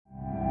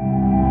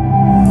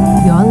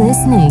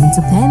listening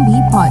to Plan B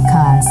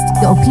Podcast.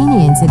 The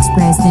opinions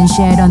expressed and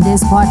shared on this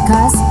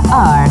podcast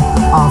are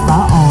of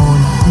our own.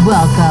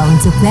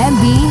 Welcome to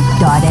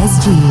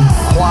PlanB.SG.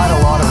 Quite a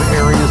lot of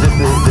areas that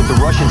the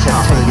Russians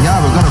have taken. Yeah,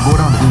 we're gonna go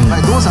down.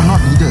 Like those are not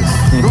leaders.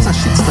 Those are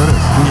shit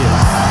stirrers.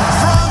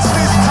 France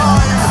this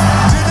time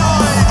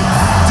denied,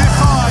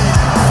 defied.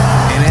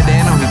 And at the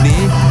end of the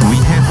day, we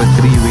have a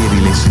three-way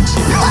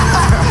relationship.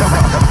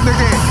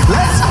 Okay,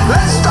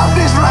 let's stop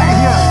this right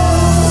here.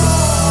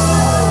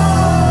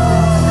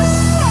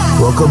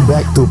 Welcome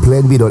back to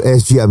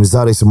PlanB.SG. I'm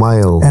Zar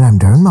Ismail. And I'm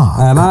Darren Ma.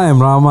 And I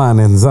am Rahman,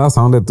 and Zah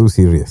sounded too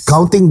serious.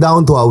 Counting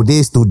down to our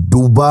days to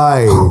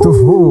Dubai.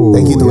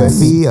 Thank you to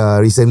Effie.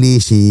 Recently,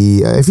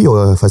 Effie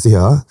or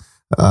Fasihah?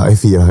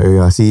 Effie,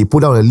 she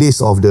put down a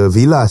list of the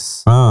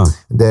villas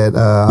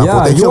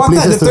that you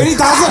wanted the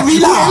 20,000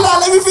 villa.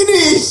 Let me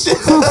finish.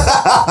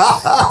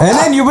 And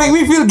then you make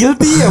me feel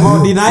guilty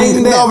about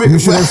denying that. You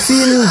should have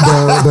seen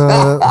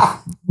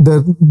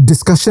the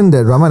discussion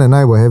that Rahman and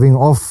I were having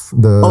off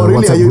the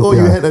really? WhatsApp group.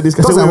 You had a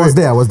discussion? Because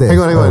I was there. Hang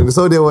on.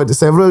 So there were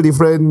several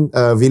different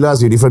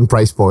villas with different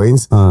price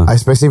points. I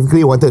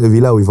specifically wanted a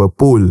villa with a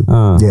pool.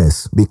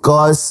 Yes.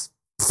 Because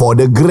for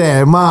the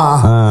gram,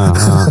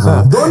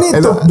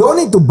 Don't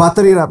need to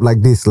butter it up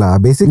like this, lah.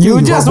 Basically,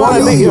 You just got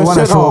wanna body, take your you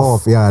wanna shirt show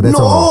off. Yeah, that's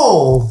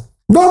all.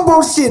 No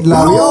bullshit,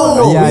 lah. No. We all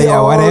know. We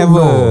all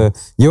Whatever. know.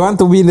 You want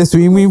to be in the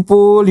swimming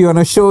pool, you want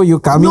to show you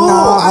coming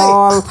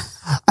out,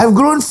 I've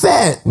grown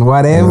fat.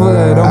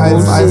 whatever.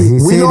 Don't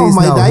bullshit. We know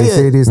my diet. He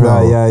said this now.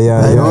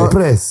 I'm Y'all-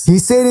 depressed. He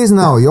said this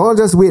now. You all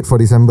just wait for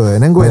December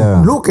and then go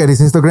and look at his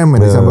Instagram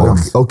when December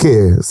comes.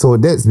 Okay, so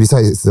that's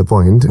besides the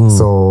point.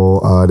 So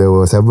there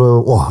were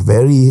several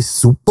very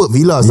super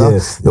villas.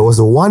 Yes. There was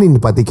one in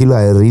particular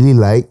I really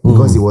liked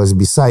because it was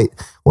beside.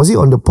 Was it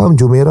on the Palm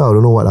Jumeirah? I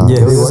don't know what.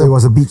 Yes. It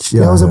was a beach.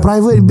 Yeah, There was a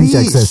private beach.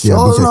 access. Yeah,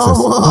 beach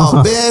access.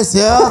 Best,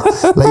 yeah.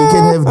 Like you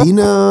can have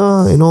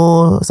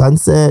dinner,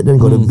 sunset, then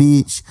go to the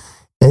beach.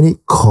 And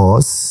it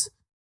costs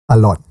A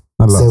lot.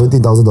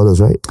 $17,000,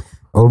 right?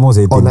 Almost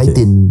 18K. Or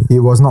 19. It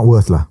was not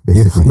worth lah,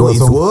 basically. No,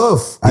 it's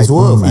worth. I It's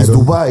worth. think- I It's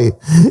don't- Dubai.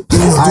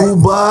 It's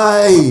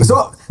Dubai.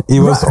 So It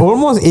was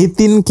almost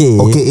 18K.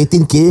 Okay,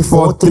 18K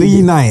For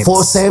 3 nights.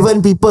 For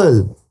 7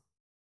 people.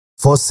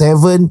 For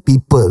 7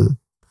 people.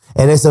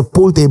 And there's a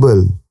pool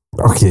table.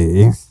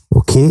 Okay.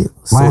 Okay.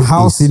 My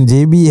house in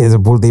JB has a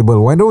pool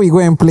table. Why don't we go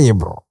and play,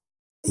 bro?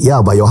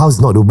 Yeah, but your house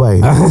is not Dubai.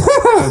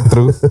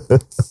 True.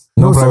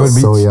 No private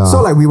beach. So, yeah.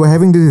 So like we were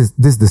having this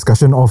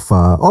discussion of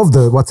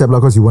the WhatsApp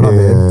because you were not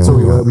there. So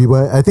we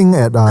were I think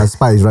at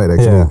Spice, right,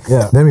 actually.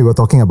 Yeah. Then we were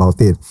talking about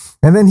it.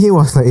 And then he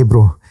was like, hey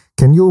bro,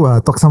 can you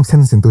talk some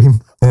sense into him?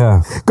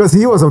 Yeah. Because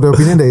he was of the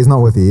opinion that it's not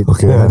worth it.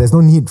 Okay. There's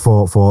no need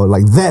for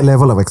like that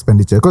level of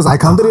expenditure. Because I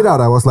counted it out.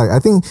 I was like, I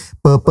think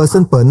per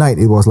person per night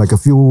it was like a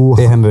few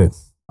 800.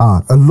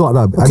 a lot.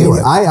 I mean,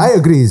 I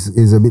agree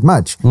is a bit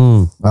much.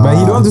 But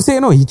he don't want to say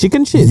no. He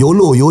chicken shit.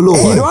 YOLO.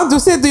 He don't want to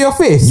say to your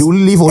face. You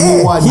live only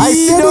once.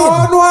 He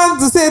don't want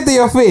to say to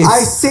your face.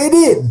 I said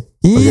it.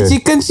 He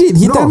chicken shit.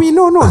 He tell me,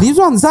 no, this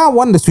one Zah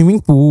want the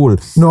swimming pool.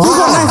 No. He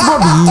got nice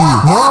body.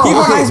 He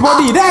got nice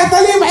body. Then I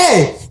tell him,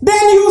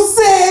 then you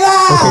say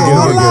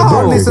lah.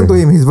 Don't listen to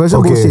him. His version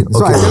bullshit.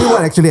 So I tell you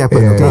what actually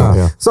happened.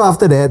 So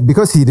after that,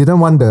 because he didn't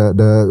want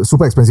the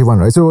super expensive one,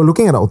 right? So we're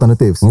looking at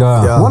alternatives.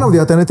 Yeah. One of the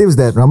alternatives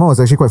that Rama was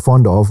actually quite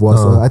fond of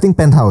was I think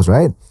Penthouse,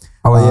 right?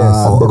 Oh, yes.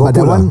 But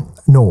that one,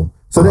 no.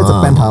 So that's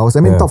a Penthouse. I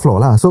mean, top floor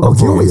lah. So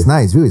view is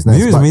nice. View is nice.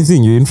 View is but-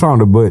 amazing. You're in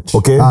front of the birch.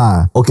 Okay.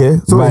 Okay.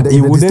 So But in it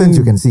the wouldn't- distance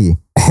you can see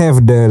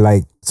Have the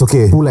It's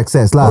okay. pool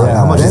access lah. Yeah.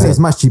 How much Then is it's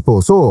much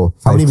cheaper. So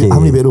How many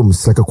 5K. bedrooms?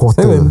 it's like a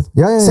quarter. 7.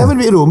 Yeah. 7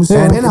 bedrooms.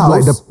 And Penthouse.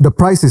 like the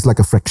price is like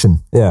a fraction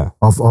Yeah.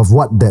 of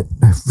what that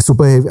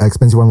super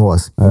expensive one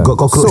was. Got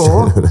cockroach.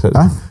 So,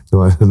 huh?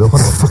 No, I don't know.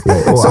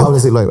 Like, how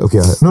does it like? Okay.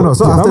 No.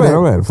 So Okay, after not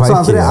that, bad, 5K. so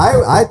after that,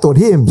 I told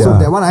him. So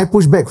that one I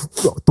pushed back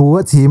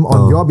towards him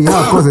on your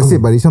behalf because I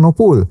said, but it's no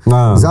pool.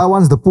 Zah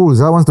wants the pool.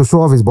 Zah wants to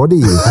show off his body.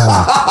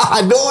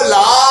 No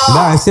lah.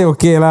 Then I say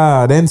okay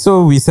lah. Then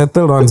so we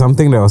settled on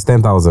something that was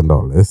 $10,000,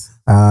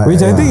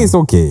 which I think is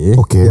okay.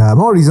 Okay. Yeah,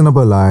 more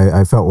reasonable.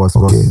 I felt was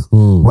Okay.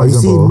 But you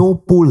see, reasonable. no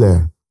pool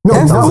No,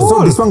 Have no, so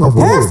pool. this one got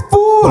pool. Have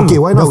pool. Okay,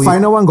 why The not?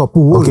 final one got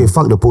pool. Okay,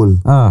 fuck the pool.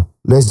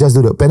 Let's just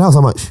do the penthouse.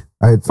 How much?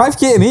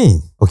 5K ni.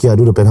 Okay, I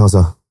do the penthouse.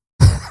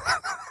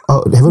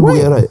 Haven't booked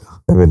yet, right?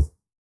 7.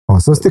 Oh,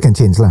 so still can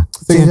change lah.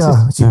 Change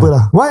lah, cheaper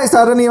lah. Why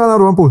suddenly one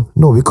out of one pool?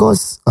 No,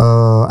 because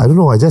I don't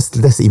know.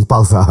 That's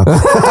impulse lah. But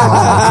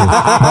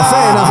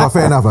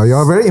fair enough.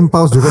 You're very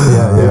impulse driven.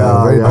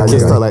 I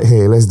just thought like,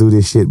 hey, let's do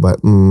this shit, but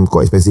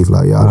quite expensive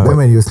lah. Yeah, Then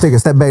when you take a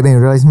step back, then you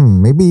realize,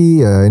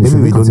 maybe maybe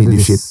we don't need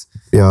this shit.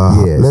 Yeah,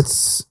 Yes.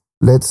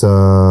 let's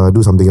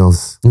do something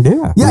else.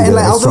 Yeah. Yeah, and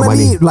like extra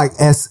ultimately, money. like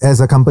as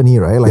a company,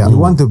 right? Like you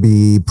want to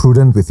be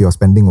prudent with your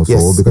spending also,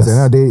 Yes, because at the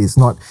end of the day, it's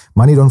not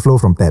money don't flow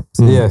from taps.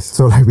 Yes.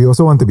 So like we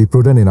also want to be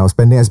prudent in our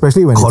spending,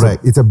 especially when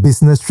Correct. it's a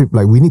business trip.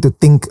 Like we need to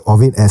think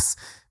of it as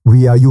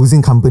we are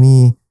using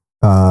company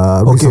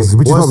resources,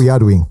 which is what we are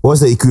doing.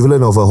 What's the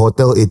equivalent of a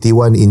Hotel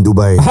 81 in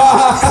Dubai?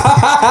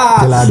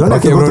 Okay, lah, don't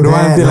have to Okay, go bro, to don't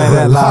that want to like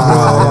that level lah,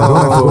 lah. bro.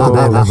 Don't have to go to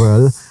that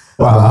level.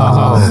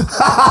 Wow.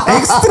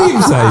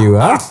 Extremes are you,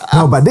 huh?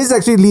 No, but this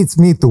actually leads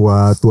me to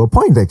a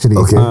point actually.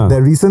 Okay.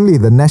 That recently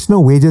the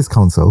National Wages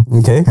Council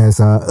Okay. has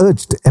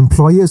urged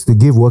employers to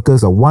give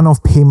workers a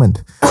one-off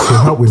payment to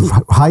help with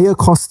higher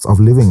costs of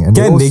living. And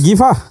Can they also, give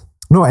her?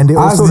 No, and they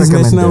Ask also this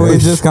National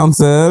recommended. Wages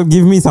Council,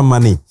 give me some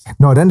money.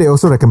 No, then they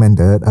also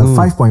recommended a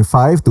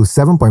 5.5 to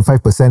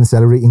 7.5%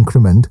 salary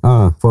increment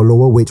for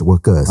lower wage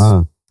workers.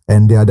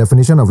 And their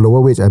definition of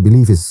lower wage, I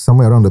believe, is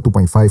somewhere around the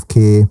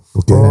 2.5K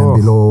and then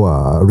below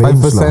range.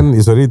 5%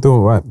 is already to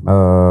what?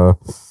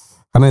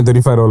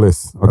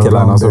 $135. Okay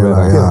lah, not so Around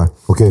bad. there,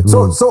 Yeah. Okay.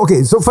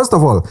 So first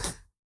of all,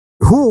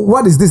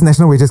 what is this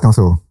National Wages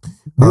Council?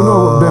 Do you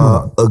know them or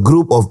not? A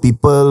group of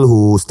people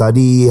who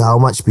study how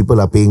much people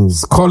are paying.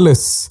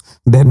 Scholars.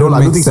 That No, don't I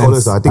make don't think sense.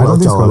 scholars. I think I don't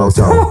think Lao scholars.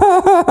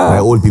 Chow.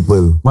 Like old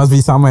people. Must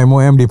be some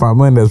MOM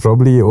department that's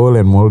probably old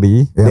and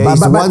moldy. Yeah, There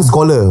is one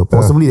scholar.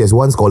 Possibly there's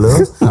one scholar,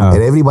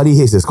 and everybody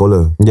hates the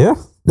scholar. Yeah?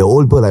 The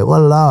old people like,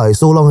 walao, it's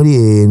so long already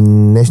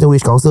in National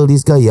Wage Council.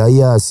 This guy,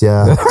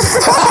 sia.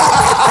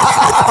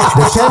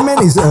 The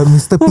chairman is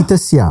Mr. Peter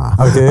Sia.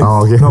 Okay.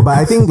 Oh, okay. No, but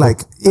I think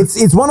like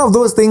it's one of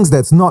those things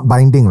that's not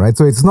binding, right?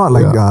 So it's not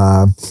like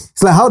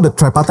it's like how the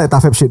tripartite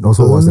TAFEP shit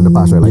also was in the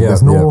past, right? Like Yeah,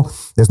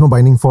 there's no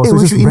binding force. Hey, so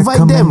we it's just should invite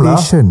them, lah.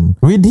 recommendation.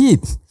 We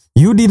did.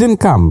 You didn't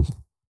come.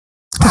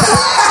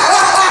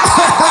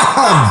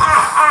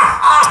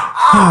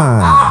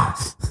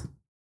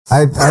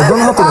 I don't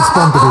know how to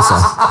respond to this.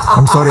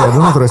 I'm sorry, I don't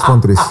know how to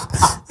respond to this.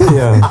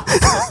 Yeah.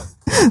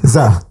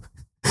 Zah,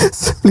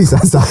 please,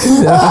 Zah.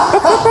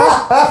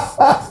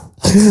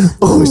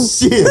 Oh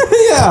shit.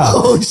 Yeah.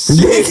 Oh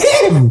shit.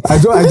 I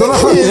don't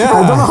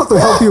know how to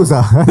help you,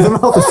 Zah. I don't know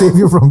how to save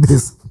you from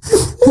this.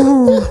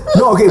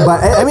 No, okay, but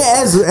I mean,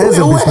 as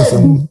a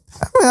businessman,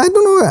 I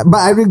don't know,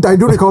 but I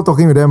do recall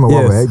talking with them a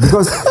while back,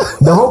 because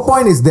the whole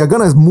point is they're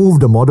gonna move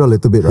the model a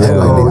little bit, right? Yeah.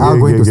 Like they are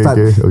going to start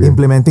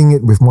implementing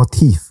it with more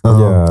teeth.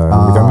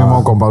 Becoming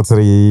more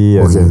compulsory.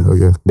 And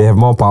Okay. They have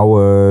more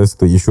powers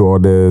to issue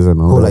orders and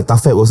all Oh, that. like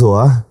TAFEP also,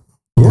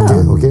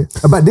 Yeah. Okay.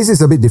 But this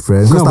is a bit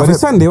different. No, but TAFEP-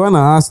 this one they want to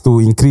ask to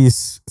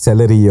increase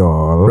salary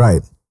or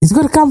right. It's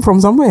got to come from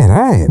somewhere,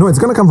 right? No, it's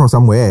gonna come from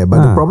somewhere.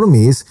 But the problem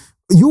is,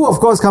 you of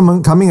course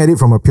coming at it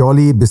from a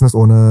purely business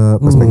owner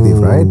perspective,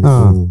 right?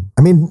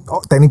 I mean,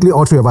 technically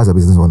all three of us are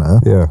business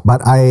owner. Yeah. But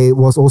I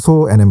was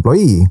also an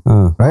employee,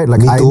 right?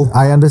 Like Me too.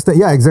 I understand.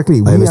 Yeah, exactly.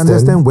 We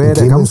understand where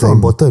that comes Increments are from.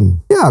 important.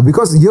 Yeah,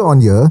 because year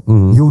on year,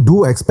 you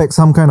do expect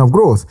some kind of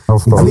growth.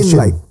 Of course. I mean,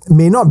 like,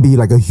 may not be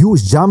like a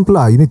huge jump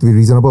lah. You need to be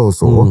reasonable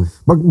also.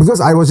 But because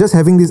I was just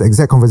having this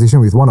exact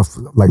conversation with one of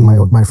like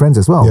my friends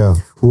as well, Yeah.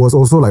 who was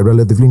also like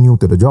relatively new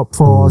to the job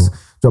force,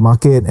 job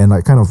market, and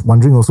like kind of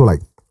wondering also like,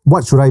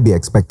 what should I be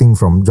expecting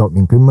from job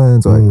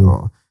increments or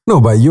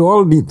No, but you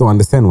all need to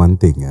understand one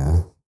thing.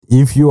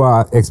 If you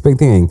are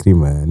expecting an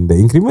increment, the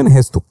increment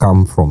has to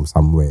come from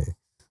somewhere.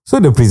 So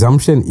the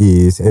presumption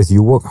is, as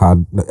you work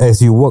hard,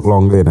 as you work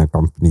longer in a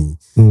company,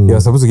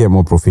 you're supposed to get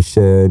more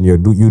proficient. You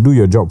do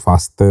your job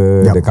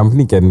faster. Yep. The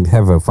company can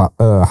have a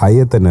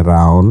higher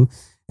turnaround,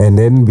 and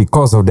then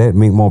because of that,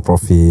 make more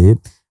profit,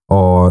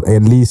 or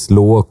at least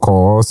lower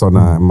costs on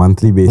a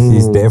monthly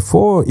basis.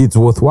 Therefore, it's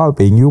worthwhile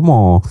paying you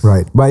more.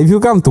 Right. But if you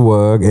come to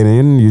work and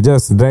then you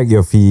just drag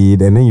your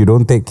feet and then you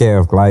don't take care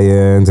of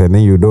clients and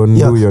then you don't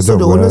do your so job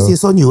the well. onus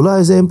is on you lah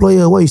as an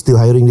employer. Why are you still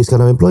hiring this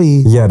kind of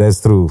employee? Yeah,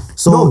 that's true.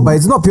 So no, but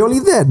it's not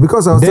purely that,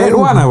 because I was That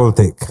telling- one I will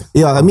take.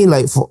 yeah, I mean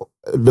like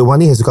the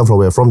money has to come from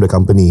where? From the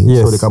company.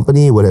 Yes. So the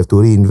company would have to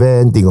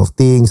reinvent, think of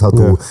things, how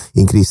to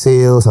increase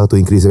sales, how to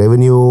increase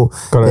revenue.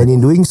 Correct. And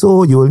in doing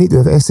so, you will need to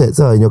have assets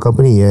in your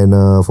company. And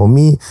for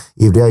me,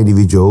 if there are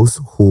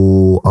individuals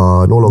who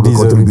are no longer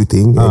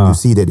contributing and you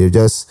see that they're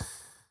just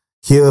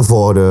here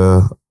for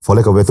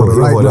lack of better For the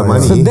here right for the line,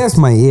 money. So that's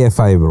my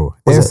AFI, bro.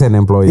 What's As an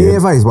employee.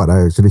 AFI is what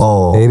actually.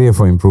 Oh, Area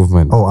for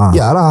improvement.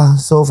 yeah lah.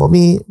 So for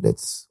me,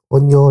 that's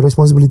on your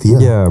responsibility.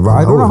 Yeah, but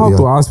I don't know how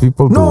to ask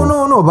people to...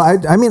 No,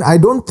 but I mean, I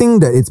don't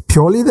think that it's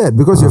purely that,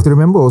 because you have to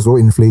remember also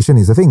inflation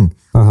is a thing.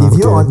 If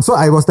year on, so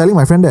I was telling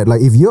my friend that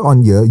like if year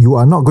on year you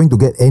are not going to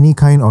get any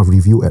kind of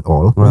review at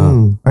all,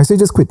 I say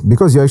just quit,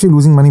 because you're actually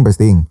losing money by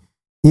staying.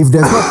 If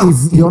there's not,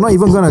 if you're not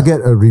even gonna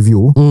get a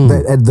review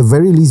that at the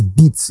very least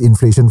beats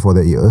inflation for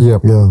that year,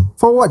 Yep. Yeah.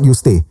 for what you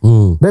stay?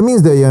 That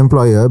means that your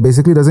employer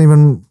basically doesn't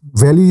even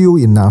value you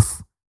enough,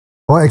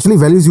 or actually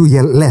values you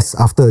less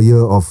after a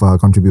year of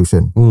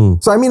contribution.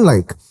 So I mean,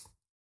 like,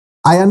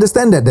 I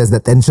understand that there's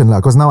that tension lah,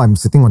 because now I'm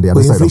sitting on the other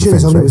But side of the inflation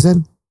is fence, right?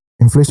 100%.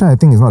 Inflation, I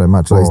think, is not that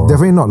much. Like, it's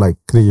definitely not like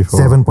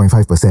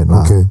 7.5%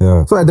 lah. Okay.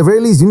 Yeah. So at the very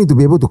least, you need to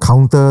be able to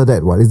counter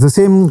that. What? It's the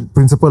same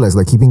principle as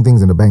like keeping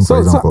things in the bank, for So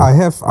example. I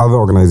have other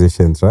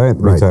organizations, right,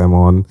 which Right. I'm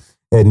on,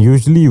 and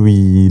usually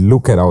we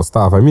look at our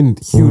staff. I mean,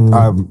 huge.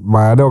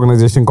 My other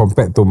organization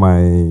compared to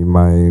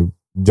my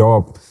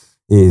job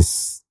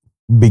is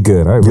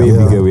bigger, right? Way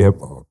bigger. We have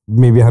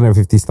maybe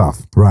 150 staff,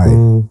 Right.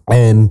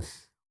 and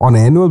on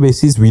an annual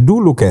basis, we do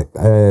look at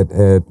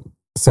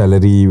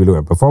salary, we look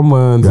at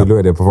performance, we look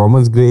at the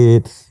performance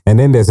grade, and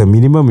then there's a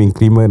minimum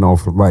increment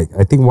of like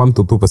I think 1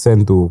 to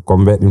 2% to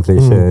combat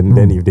inflation.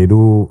 Then if they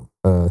do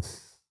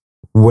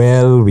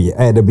well, we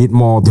add a bit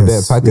more to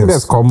that. So I think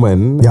that's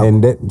common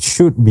and that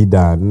should be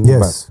done.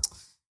 Yes.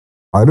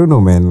 But I don't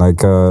know, man.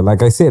 Like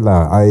I said,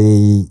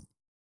 I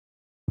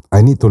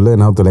need to learn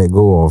how to let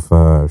go of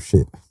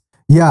shit.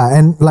 Yeah,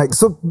 and like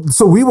so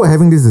we were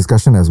having this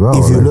discussion as well.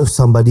 If you love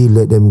somebody,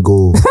 let them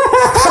go.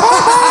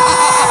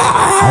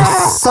 I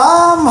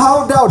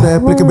somehow doubt the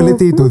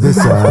applicability to this.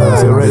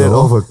 I read that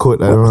off a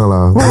quote. I don't know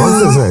lah.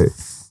 Nonsense, right?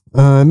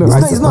 No,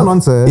 It's not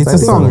nonsense. It's a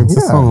song. It's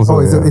a song. So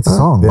It's a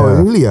song.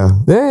 Oh, really?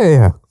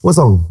 Yeah. What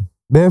song?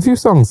 There are a few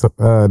songs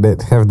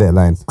that have that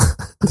line.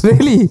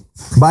 Really?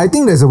 But I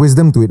think there's a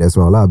wisdom to it as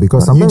well, lah.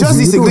 Because You sometimes just do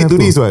disagree have to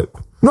this, what?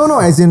 No,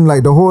 as in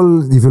like the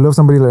whole. If you love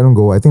somebody, let them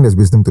go. I think there's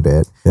wisdom to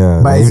that.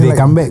 Yeah. But If as in they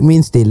like, come back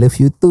means they love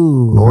you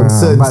too.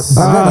 Nonsense. But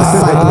that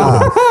aside,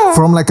 lah,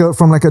 from like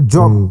a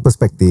job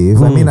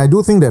perspective, I mean, I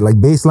do think that like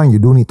baseline, you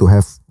do need to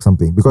have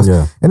something because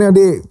at the end of the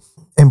day,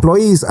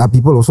 employees are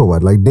people also.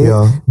 What like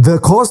the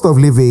cost of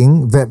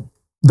living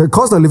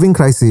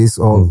crisis,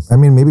 or I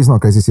mean, maybe it's not a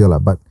crisis here, lah,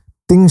 but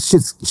things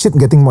shit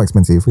getting more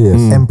expensive.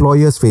 Yes.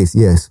 Employers face,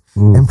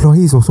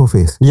 employees also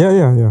face.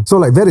 Yeah. So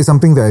like that is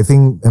something that I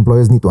think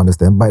employers need to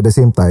understand. But at the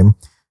same time,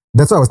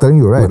 that's what I was telling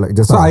you, right? Like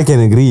just So now. I can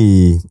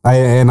agree.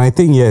 I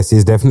think yes,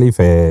 it's definitely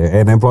fair.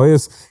 And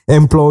employees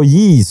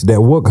that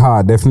work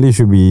hard definitely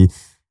should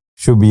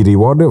be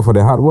rewarded for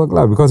their hard work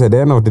lah. Because at the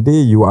end of the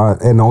day,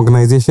 an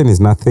organization is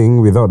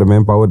nothing without the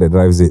manpower that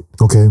drives it.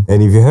 Okay.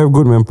 And if you have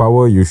good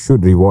manpower, you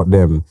should reward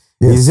them.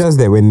 Yes. It's just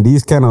that when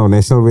these kind of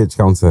National Wage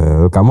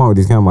Council come out with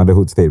this kind of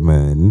motherhood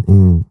statement,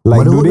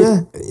 like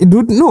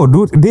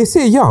they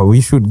say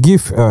we should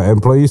give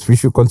employees, we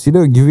should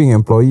consider giving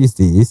employees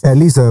this. At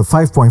least a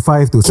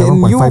 5.5 to 7.5%. Can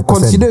you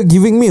consider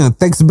giving me a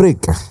tax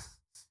break?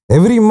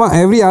 Every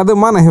other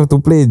month I have to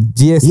pay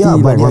GST. Yeah,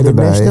 but like the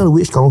National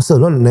Wage Council,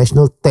 not the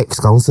National Tax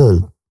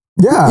Council.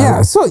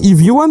 Yeah. So if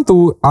you want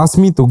to ask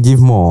me to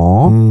give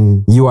more,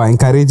 you are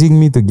encouraging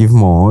me to give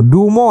more.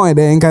 Do more at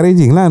the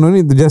encouraging lah. No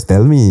need to just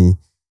tell me.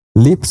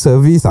 Lip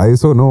service, I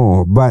also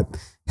know. But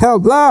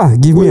help lah.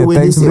 Give me a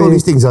When tax they say all break.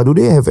 these things, do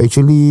they have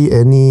actually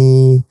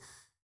any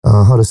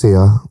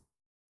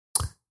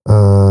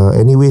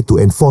any way to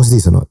enforce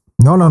this or not?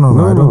 No, I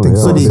don't think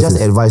so. So they This just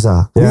is- advise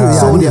Yeah.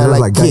 So they are there's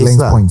like case guidelines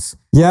lah. points.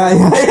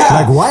 Yeah.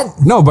 Like what?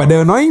 No, but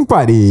the annoying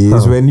part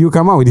is when you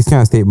come out with this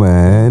kind of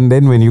statement,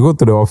 then when you go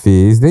to the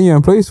office, then your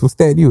employees will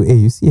stare at you. Hey,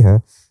 you see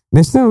her?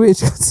 National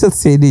Wage Council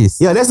say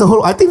this. Yeah,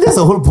 I think that's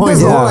the whole point.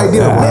 That's the whole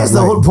idea. That's the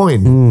whole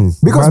point.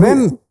 Because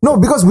But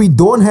because we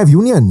don't have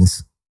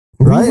unions.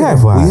 Right? We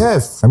have what? We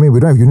have. I mean,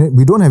 we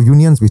don't have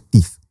unions with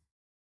teeth.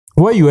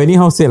 Why you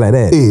anyhow say like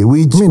that? Hey,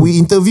 we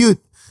interviewed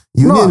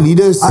union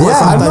leaders some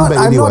time back.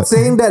 I'm not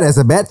saying that as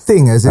a bad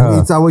thing. As in,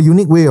 it's our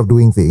unique way of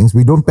doing things.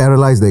 We don't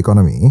paralyze the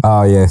economy.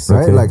 Oh, yes.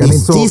 Right? Okay. Like, I mean,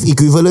 Is so thief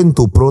equivalent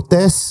to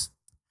protest?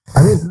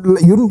 I mean,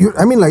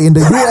 I mean, like in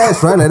the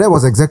US, right? Like that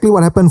was exactly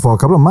what happened for a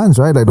couple of months,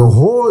 right? Like the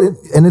whole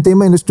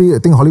entertainment industry, I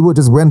think Hollywood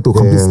just went to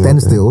complete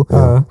standstill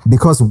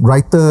because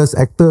writers,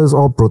 actors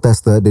all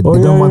protested. They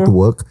didn't want to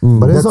work.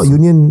 But that's not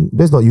union.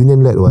 That's not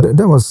union led. What?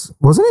 That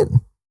wasn't it?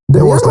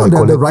 That was like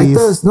the collective.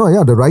 writers.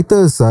 The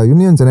writers,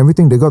 unions and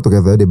everything. They got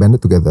together. They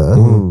banded together.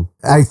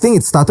 I think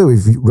it started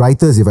with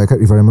writers, if I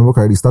remember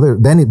correctly.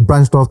 Then it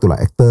branched off to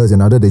like actors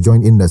and other. They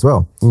joined in as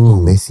well.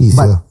 Messy.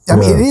 But I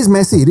mean, it is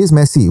messy. It is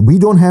messy. We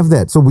don't have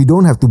that, so we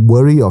don't have to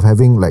worry of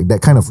having like that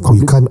kind of we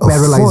complete can't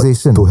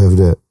paralyzation. afford to have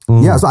that.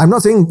 Yeah, so I'm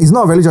not saying it's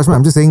not a value judgment.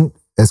 I'm just saying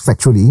as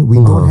factually, we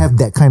don't have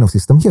that kind of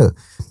system here.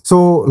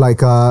 So like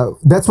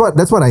that's what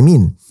I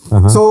mean.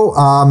 So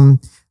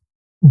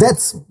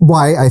that's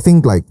why I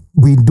think like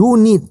we do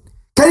need.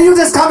 Can you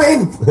just come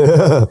in?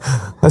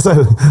 That's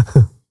all.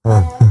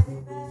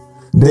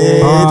 Day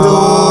to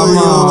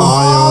you.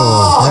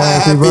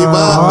 Happy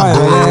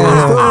birthday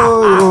to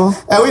you.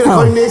 Are we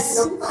recording this?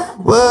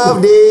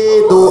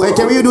 Birthday to.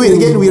 Can we do it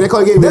again? We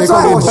record again. That's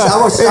why I was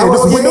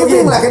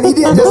waving like an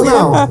idiot just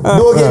now.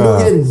 Do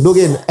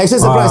again. Action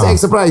surprise. Act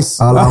surprise.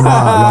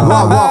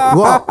 Alamak.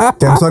 Go up.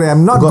 Okay, I'm sorry.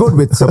 I'm not good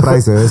with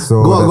surprises.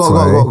 So that's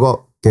why.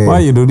 Go. Okay.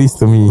 Why you do this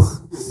to me?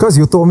 Because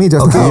you told me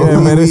just Okay,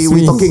 now.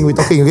 we talking,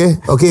 okay?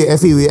 Okay,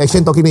 Effie, we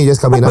action talking, you just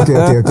come in.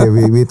 Okay.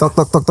 We talk,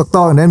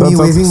 and then me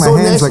waving my So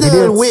hands like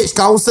National idiots. Wage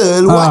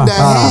Council, what the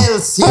hell,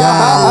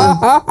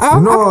 yeah.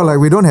 You know, like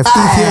we don't have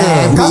teeth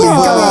here. Come in.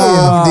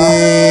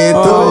 Birthday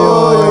to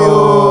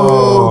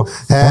you.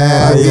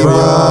 Happy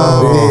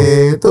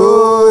birthday to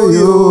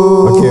you.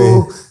 Okay.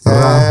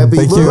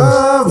 Happy Thank you.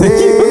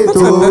 birthday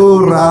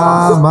to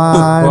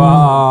Rahman.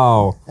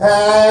 Wow.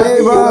 Happy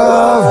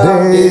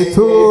birthday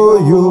to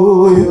you.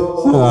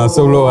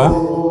 So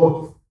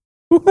low,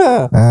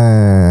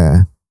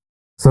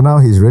 So now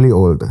he's really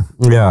old.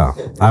 Yeah,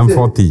 I'm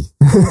 40.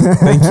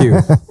 Thank you.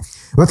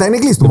 Well,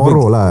 technically it's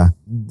tomorrow lah.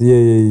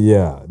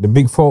 Yeah. The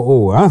big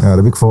 4-0, Yeah,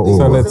 the big 4-0.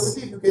 So let's.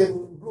 You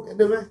can look at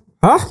them,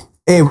 Huh?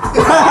 Hey,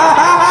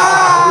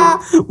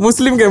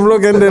 Muslim can blow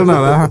candle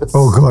now lah.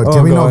 Oh God,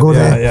 can we not go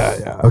there?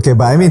 Yeah. Okay,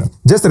 but I mean,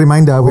 just a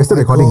reminder, we're still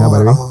recording, by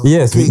the way.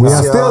 Yes, We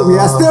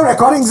are still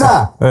recording,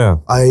 sir. Yeah.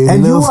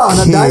 And you are on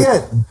a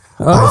diet.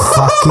 I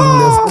fucking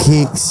love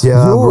cakes,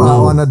 yeah, You bro.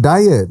 are on a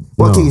diet.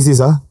 What cake is this,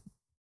 huh?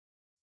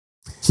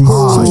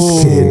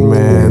 Oh, shit,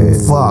 man.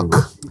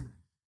 Fuck.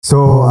 So,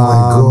 Oh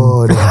my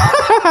God.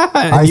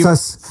 I so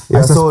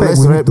suspect let's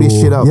we need wrap this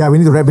shit up. Yeah, we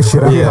need to wrap this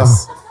shit up.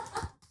 Yes.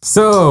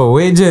 So,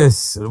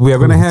 wages. We are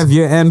going to have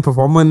year-end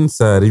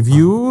performance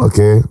review.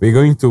 Okay. We're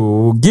going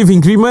to give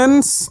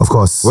increments. Of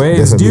course. Where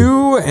it's definitely.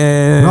 due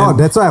and... No,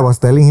 that's why I was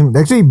telling him.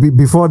 Actually,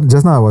 before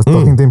just now, I was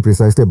talking to him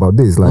precisely about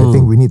this. Like, I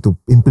think we need to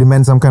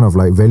implement some kind of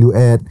like value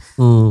add,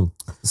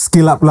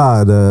 skill up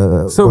lah.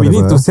 So we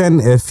need to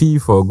send a fee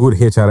for a good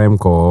HRM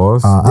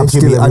course. Then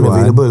she'll be upskill everyone.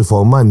 unavailable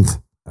for a month.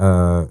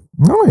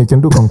 No, you can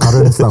do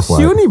concurrent stuff. She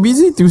What? only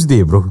busy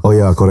Tuesday, bro. Oh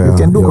yeah, correct. You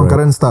can do You're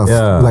concurrent stuff.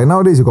 Yeah. Like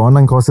nowadays, you got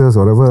online courses,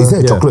 whatever. Right. Is there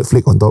a Yeah. chocolate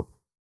flake on top?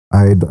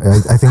 I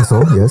think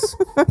so. Yes,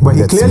 but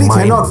he That's clearly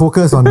mine. cannot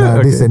focus on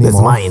this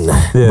anymore. That's mine.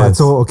 Yes. But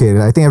so okay,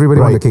 I think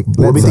everybody want the cake.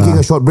 We'll be Let's, taking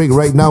a short break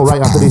right now.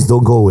 Right after this,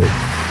 don't go away.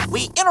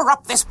 We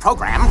interrupt this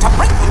program to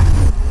bring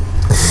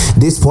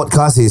This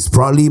podcast is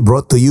proudly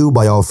brought to you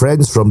by our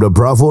friends from the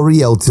Bravo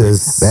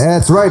Realtors.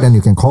 That's right, and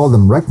you can call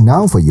them right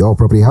now for your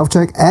property health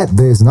check at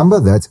this number.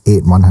 That's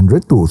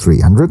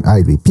 8100-2300.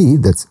 I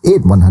repeat, that's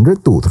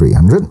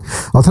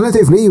 8100-2300.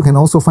 Alternatively, you can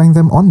also find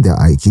them on their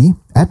IG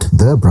at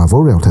the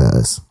Bravo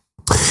Realtors.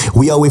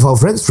 We are with our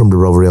friends from the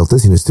Bravo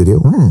Realtors in the studio.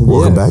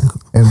 Welcome back.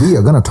 And we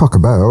are going to talk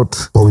about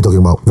What are we talking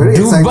about? very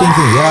exciting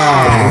thing.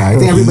 Yeah, I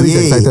think everybody's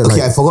Yay. excited.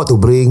 Okay, like- I forgot to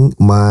bring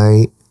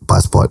my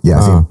passport. Yeah,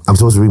 same. I'm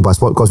supposed to bring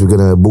passport because we're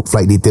gonna book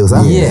flight details.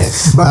 Huh?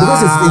 Yes. But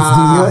because it's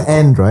the year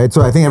end, right?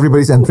 So I think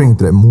everybody's entering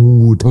into that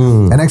mood.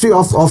 And actually,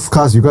 off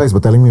cast, you guys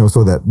were telling me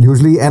also that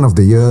usually end of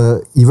the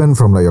year, even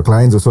from like your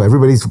clients or so,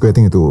 everybody's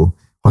getting into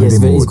holiday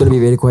mood. It's going to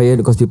be very quiet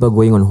because people are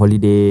going on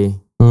holiday.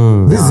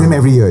 This is him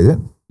every year, is it?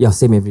 Yeah,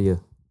 same every year.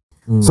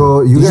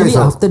 So you Usually guys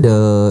are, after the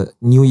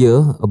New Year,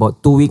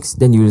 about 2 weeks,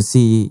 then you will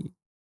see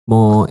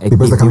more active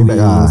People start coming back,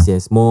 viewings.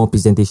 Yes, more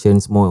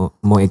presentations, more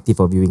active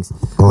for viewings.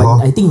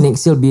 But I think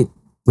next year will be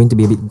going to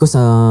be a bit because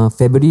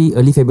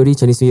early February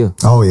Chinese New Year,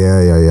 oh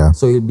yeah.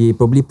 so it'll be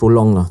probably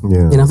prolonged lah.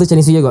 Yeah. And after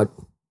Chinese New Year got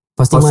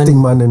fasting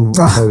month. and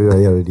Hari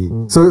Raya already.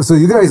 So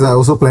you guys are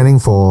also planning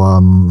for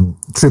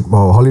trip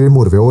or holiday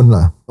mood of your own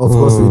lah. Of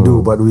course we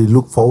do, but we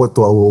look forward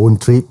to our own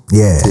trip.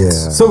 Yes. Yeah.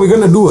 So we're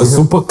going to do a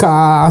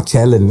supercar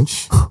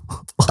challenge.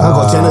 I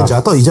got challenge.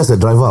 I thought it's just a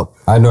drive up.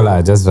 I know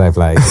lah, just drive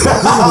like.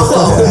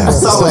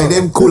 Sound like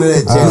them cool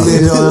that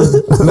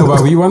challenge. No,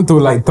 but we want to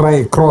like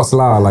try cross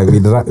lah. Like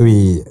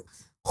we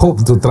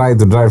hope to try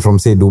to drive from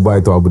say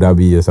Dubai to Abu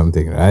Dhabi or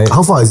something, right?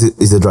 How far is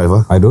the drive?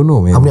 Huh? I don't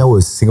know, man. How many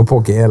hours?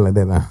 Singapore, KL like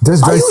that lah.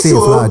 Just drive Are you safe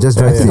sure? lah. Just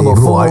drive safe.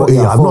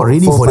 I'm not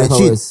ready for that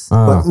shit.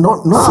 But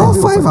not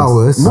 5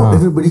 hours. Not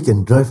everybody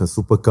can drive a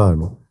supercar,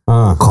 no.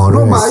 Correct.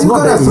 No, but you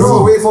not gotta that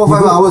throw easy. away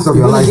 4-5 hours of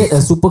You're your gonna life. get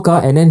a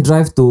supercar and then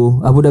drive to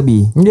Abu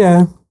Dhabi.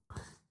 Yeah.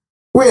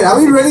 Wait, are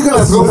we really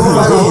gonna throw 4-5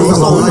 hours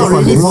of our I'm not life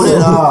on ready this? for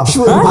that.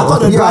 Sure. I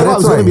thought the Yeah, drive up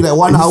that's was going to be right.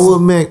 like 1 hour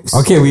max.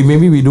 Okay,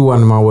 maybe we do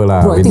 1 hour lah.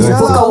 Bro, I We think drive-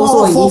 supercar also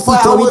like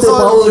 80 kilometer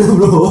per hour,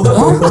 bro.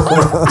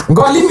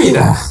 Got limit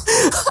lah.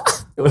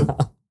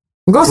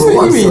 Got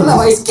speed limit. But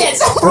I scared,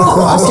 bro.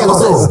 I'm scared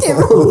also. Scared,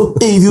 bro.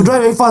 Hey, if you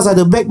drive very fast,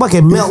 the back part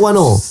can melt one.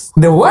 Oh,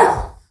 The what?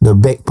 the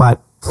back part.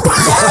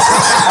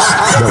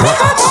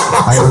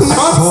 I am so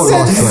lost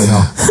right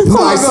now.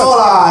 No,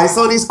 I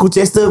saw this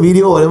Kuchester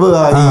video, whatever.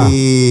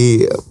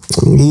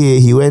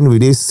 He went with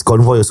this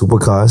convoy of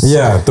supercars.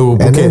 Yeah, to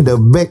And then Phuket. the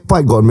back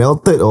part got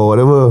melted or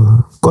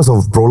whatever because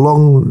of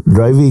prolonged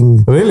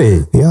driving.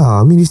 Really? Yeah,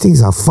 I mean these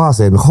things are fast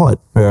and hot.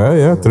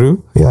 Yeah,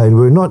 true. Yeah, and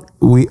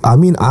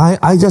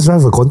I just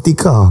drive a Conti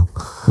car.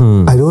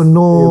 I don't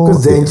know.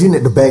 Because the engine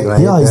at the back,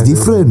 right? Yeah, it's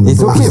different. It's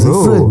okay,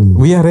 bro. different.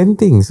 We are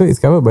renting, so it's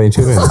covered by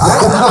insurance.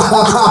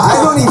 I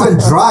don't even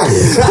drive.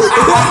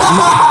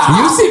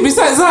 You sit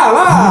beside Zah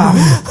lah.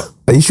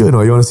 Are you sure or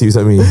not? You want to see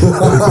beside me?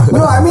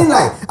 No, I mean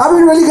like, are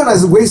we really gonna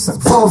waste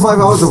 4 or 5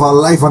 hours of our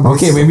life on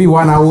Okay, this? maybe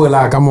 1 hour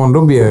lah. Come on,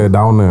 don't be a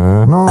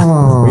downer. No.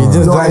 We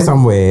just No, drive and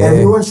somewhere.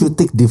 Everyone should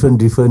take different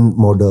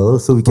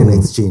models so we can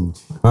exchange.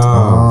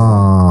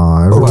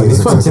 Ah, Oh, okay.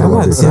 this one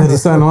jabat.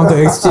 This one want to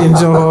exchange.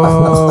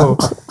 Oh.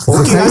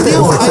 Okay, idea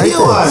what?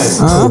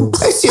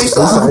 Exchange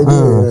lah.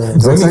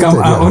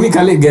 Only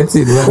Khalid gets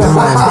it. But never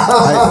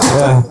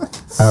mind.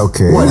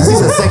 Okay. What, is this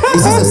a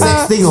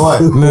sex thing or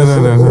what? No.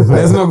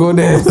 Let's not go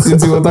there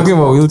since we were talking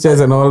about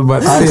wheelchairs and all.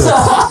 But still,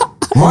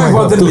 more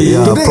importantly,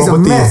 Today is a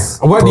mess.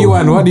 what do you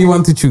want? What do you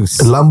want to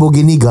choose?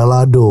 Lamborghini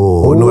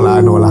Gallardo. No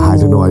lah. I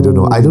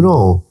don't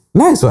know.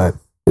 Nice one.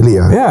 Really?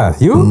 Yeah,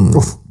 you?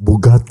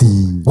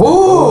 Bugatti.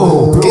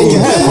 Oh,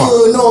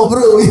 No,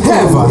 bro.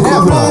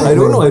 I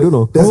don't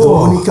know. That's the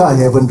only car I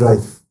haven't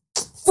drive.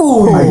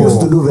 I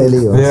used to do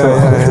valet.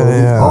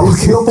 Yeah. In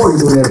Singapore, you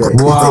don't have that.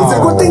 Wow. It's a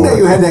good thing that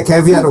you had that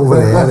caveat over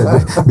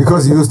there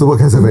because you used to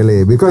work as a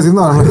valet. Because if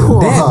not, I'm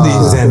like,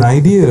 That is an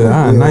idea.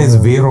 Nice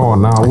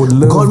Veyron. I would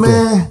love God, that.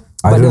 man.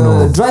 I But don't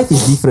know. the drive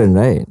is different,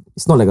 right?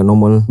 It's not like a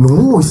normal.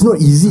 No, it's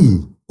not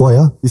easy. Why?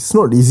 It's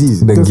not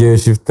easy. The because-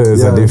 gear shifters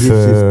are gear different.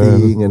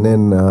 shifting, and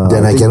then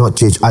Then I cannot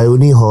change. I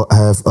only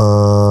have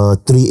a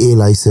 3A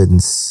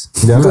license.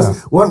 Yeah,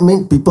 because what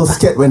made people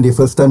scared when they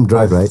first time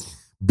drive, right?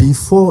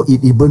 Before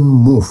it even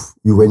move,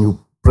 when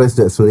you press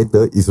the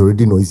accelerator, it's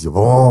already noisy. So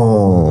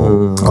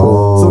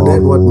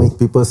that what make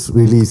people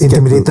really scared.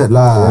 Intimidated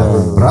lah.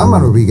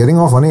 Rahman will be getting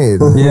off on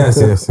it. yes.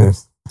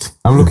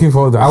 I'm looking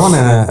forward to. I want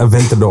an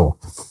Aventador.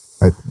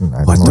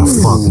 What the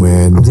fuck,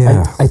 man?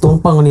 Yeah. I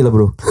tumpang only lah,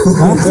 bro.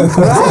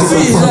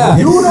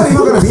 You not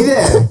even gonna be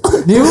there.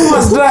 You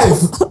must drive.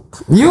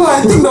 You, I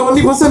think, the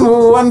only person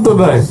who want to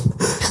drive.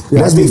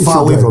 Let's be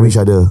far away from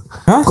each other.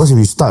 Because if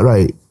you start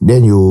right,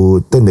 then you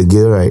turn the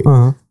gear right,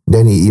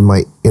 then it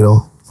might,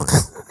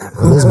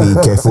 let's be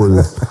careful.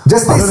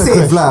 Just stay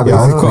safe lah. Yeah,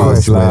 Of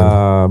course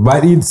lah.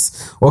 But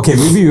it's okay.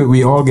 Maybe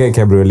we all get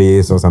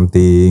cabriolets or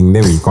something.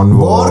 Then we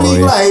convoy.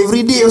 Boring lah.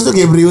 Every day also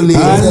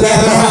cabriolet.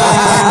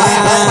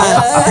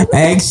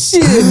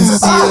 Actions,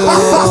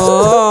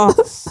 yo.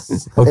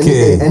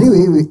 Okay.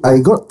 Anyway,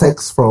 I got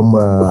text from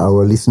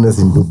our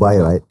listeners in Dubai,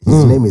 right?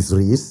 His name is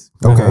Reese.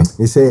 Okay.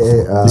 He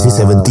said, This is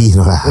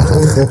 70. No lah.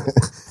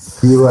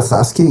 he was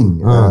asking,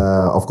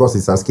 of course,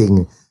 he's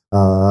asking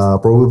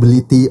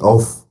probability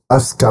of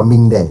us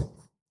coming there.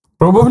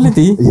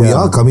 Probability. We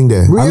are coming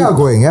there. We are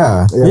going,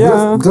 yeah.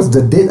 Yeah. Because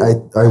the date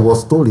I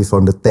was told is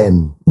on the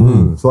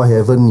 10th. So I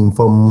haven't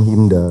informed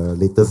him the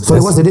latest. Sorry,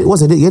 what's the date?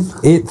 What's the date again?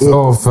 8th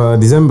of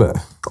December.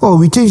 Oh,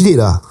 we changed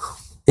it lah.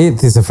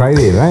 8th is a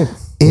Friday, right?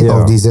 8th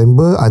of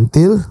December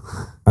until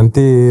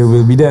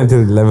We'll be there until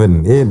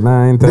 11. 8,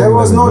 9, 10. There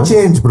was 11, no huh?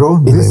 change, bro.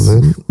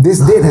 11. This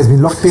date has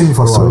been locked in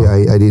for a Sorry,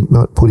 while. I did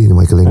not put it in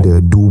my calendar.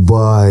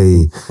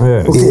 Dubai.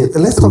 Yeah. Okay, 8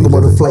 let's to talk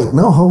about the 11. flight.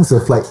 Now, how's the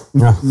flight?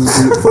 Yeah.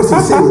 First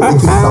you say you're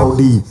taking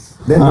Saudi,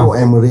 then no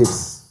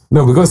Emirates.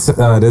 No, because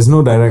there's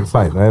no direct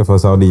flight, right, for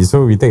Saudi.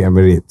 So we take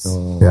Emirates.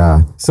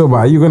 Yeah. So,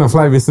 but are you going to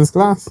fly business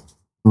class?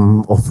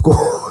 Of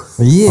course.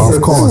 Yeah. Of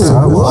course.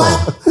 Huh?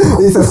 What?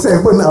 It's a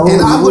 7-hour.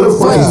 And I'm going to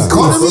fly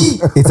economy.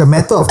 It's a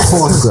matter of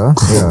course. Huh?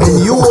 Yeah.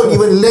 And you won't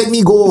even let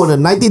me go on a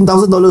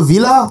 $19,000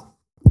 villa?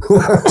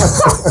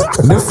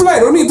 The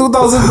flight only 2,000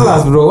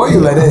 plus, bro. Why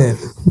you like that?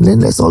 Then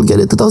let's all get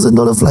a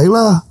 $2,000 flight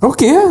lah.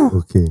 Okay, yeah.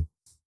 Okay.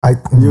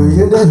 You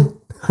hear that?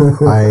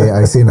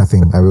 I say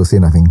nothing. I will say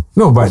nothing.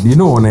 No, but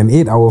on an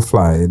 8-hour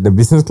flight, the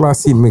business class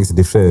seat makes a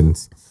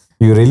difference.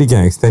 You really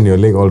can extend your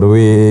leg all the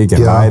way,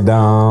 can lie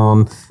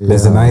down.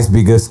 There's a nice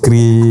bigger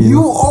screen.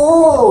 You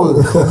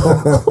old.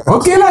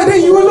 Okay lah,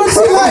 then you will not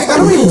see like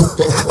economy.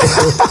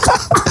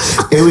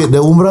 Wait,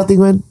 the Umrah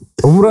thing, man?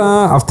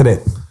 Umrah after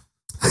that.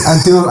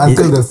 Until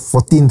the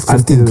 14th,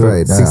 15th, Until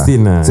right? 16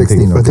 lah, I 16.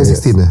 think. Until Okay.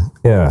 16 lah.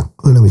 Yeah.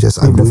 Oh, let me just...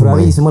 I'm The doing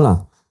Ferrari my... semua lah.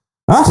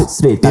 Huh?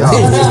 Straight.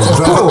 Imagine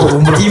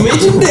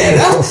that.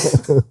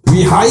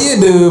 We hire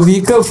the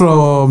vehicle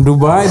from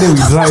Dubai, then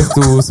we drive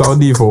to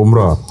Saudi for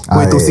Umrah.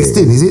 Wait, to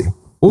 16, is it?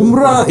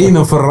 Umrah in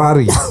a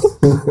Ferrari.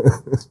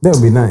 That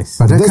would be nice.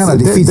 But that kind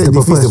of defeats the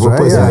purpose,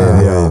 right?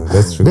 Yeah,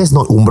 that's true. That's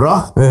not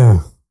Umrah. Yeah.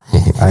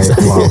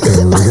 Wow,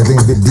 okay, we're getting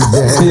a bit deep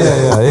there.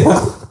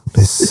 Yeah.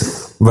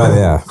 But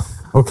yeah.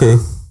 Okay.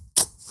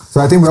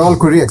 So I think we're all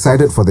pretty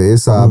excited for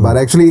this. But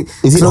actually,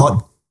 Is it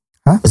hot?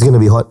 Huh? It's going to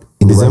be hot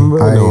in December?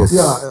 Dubai. No.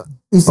 Yeah,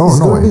 it's Oh,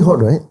 no going to be way. hot,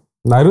 right?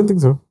 No, I don't think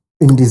so.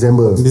 In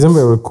December.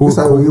 December will cool.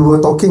 Because we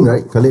were talking,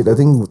 right, Khalid? I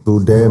think to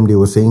them, they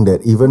were saying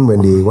that even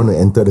when they want to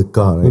enter the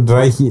car, right?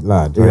 Dry heat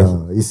lah. Dry heat.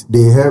 Yeah,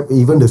 they have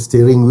even the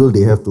steering wheel.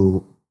 They have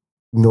to,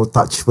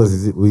 touch first.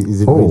 Is it really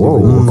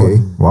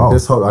okay. Wow.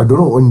 That's how I don't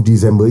know in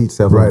December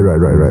itself. Right.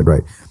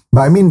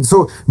 But I mean,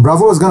 so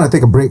Bravo is gonna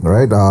take a break,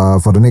 right?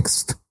 For the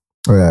next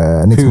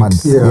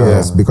month. Yeah.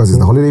 Yes, because it's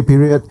the holiday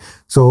period.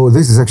 So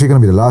this is actually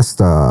gonna be the last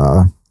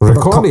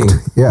Recording.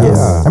 talked. Yeah.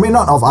 Yeah. I mean,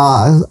 not of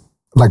ours.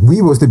 Like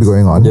we will still be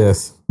going on.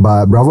 Yes.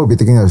 But Bravo will be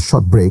taking a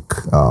short break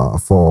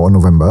for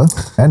November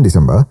and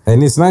December.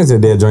 And it's nice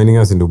that they're joining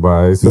us in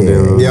Dubai. So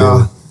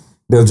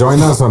they'll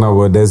join us on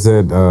our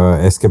desert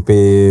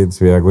escapades.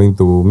 We're going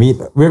to meet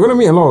a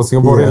lot of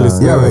Singaporean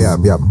listeners.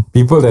 Yeah.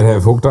 People that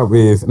have hooked up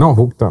with, not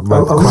hooked up,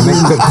 but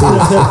connected to.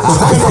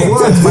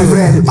 My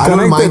friend. I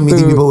don't mind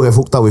meeting people who have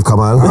hooked up with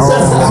Kamal.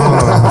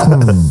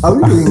 Are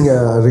we doing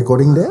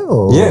recording there?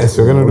 Or? Yes,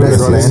 we're going to do That's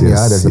that. the plan.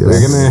 Yeah, that's the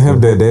We're plan. going to have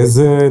the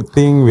desert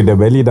thing with the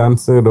belly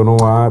dancer, don't know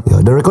what.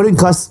 Yeah, the recording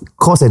cost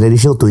an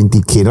additional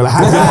 20k. No, like,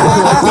 I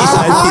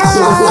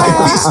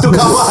pitched to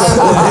Kamal.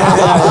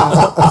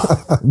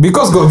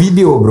 Because got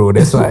video, bro,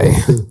 that's why.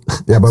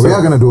 Yeah, but we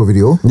are gonna do a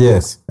video.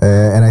 Yes.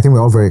 And I think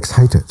we're all very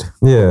excited.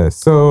 Yeah,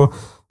 so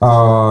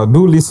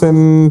do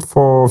listen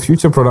for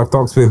future product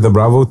talks with the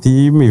Bravo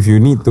team. If you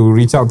need to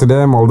reach out to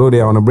them, although they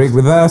are on a break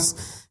with us,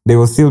 they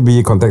will still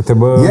be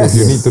contactable. Yes.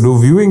 If you need to do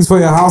viewings for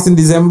your house in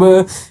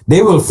December,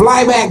 they will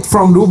fly back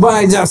from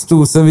Dubai just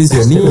to service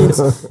your needs.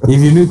 If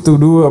you need to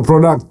do a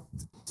product,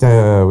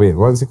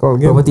 what's it called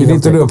again? Property you need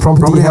health to do a check.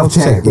 property health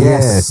check.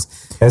 Yes.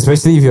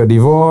 Especially if you're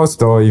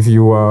divorced or if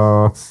you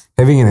are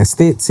having an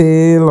estate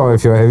sale or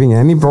if you're having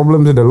any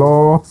problems with the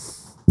law,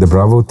 the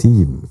Bravo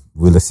team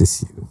will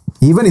assist you.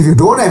 Even if you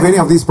don't have any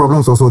of these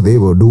problems, also they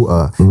will do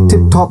a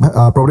tip-top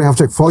property health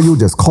check for you.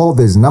 Just call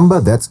this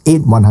number. That's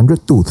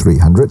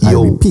 8100-2300. I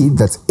repeat,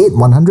 that's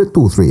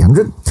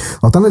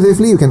 8100-2300.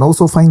 Alternatively, you can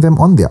also find them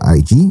on their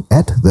IG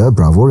at The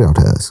Bravo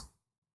Realtors.